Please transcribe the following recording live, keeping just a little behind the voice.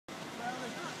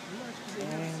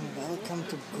Welcome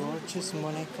to gorgeous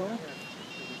Monaco. Okay,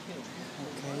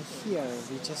 here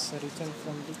we just returned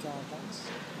from the gardens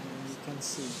and you can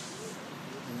see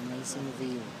an amazing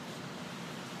view.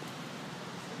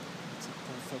 It's a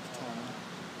perfect time.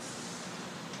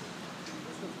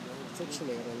 It's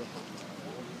actually really hot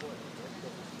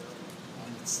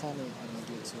and it's sunny and it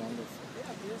looks wonderful.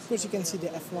 Of course, you can see the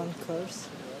F1 curves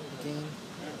again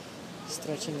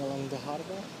stretching along the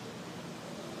harbor.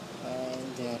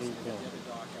 And there you go.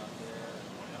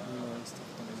 Most of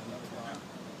the Monaco.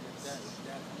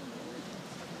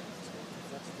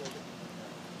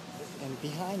 And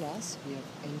behind us we have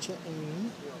Angel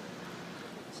Amy.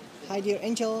 Hi dear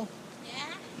Angel.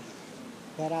 Yeah.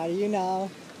 Where are you now?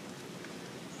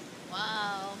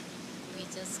 Wow. We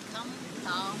just come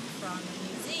down from the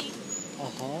museum.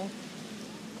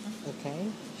 Okay.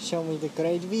 Show me the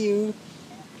great view.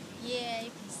 Yeah,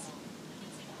 you can see.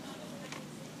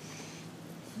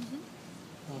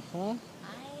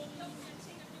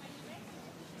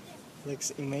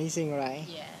 Looks amazing, right?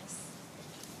 Yes.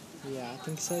 Yeah, I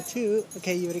think so too.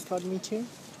 Okay, you record me too?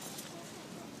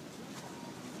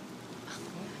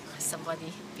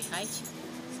 Somebody behind you.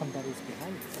 Somebody's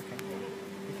behind you. Okay.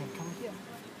 You can come here.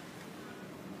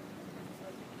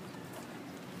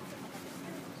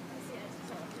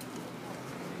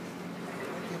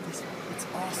 Look at this. It's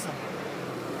awesome.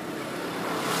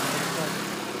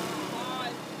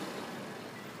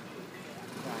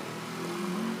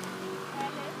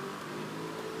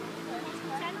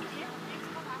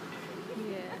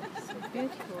 Yeah, so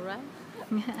beautiful, right?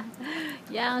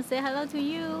 Yeah, say hello to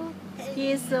you.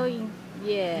 He is so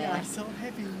Yeah, I'm so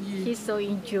happy. He's so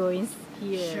enjoying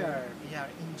here. Sure, we are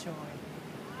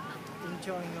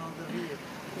enjoying all the view.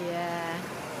 Yeah.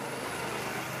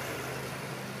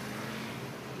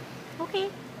 Okay.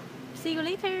 See you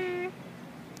later.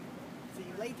 See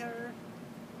you later.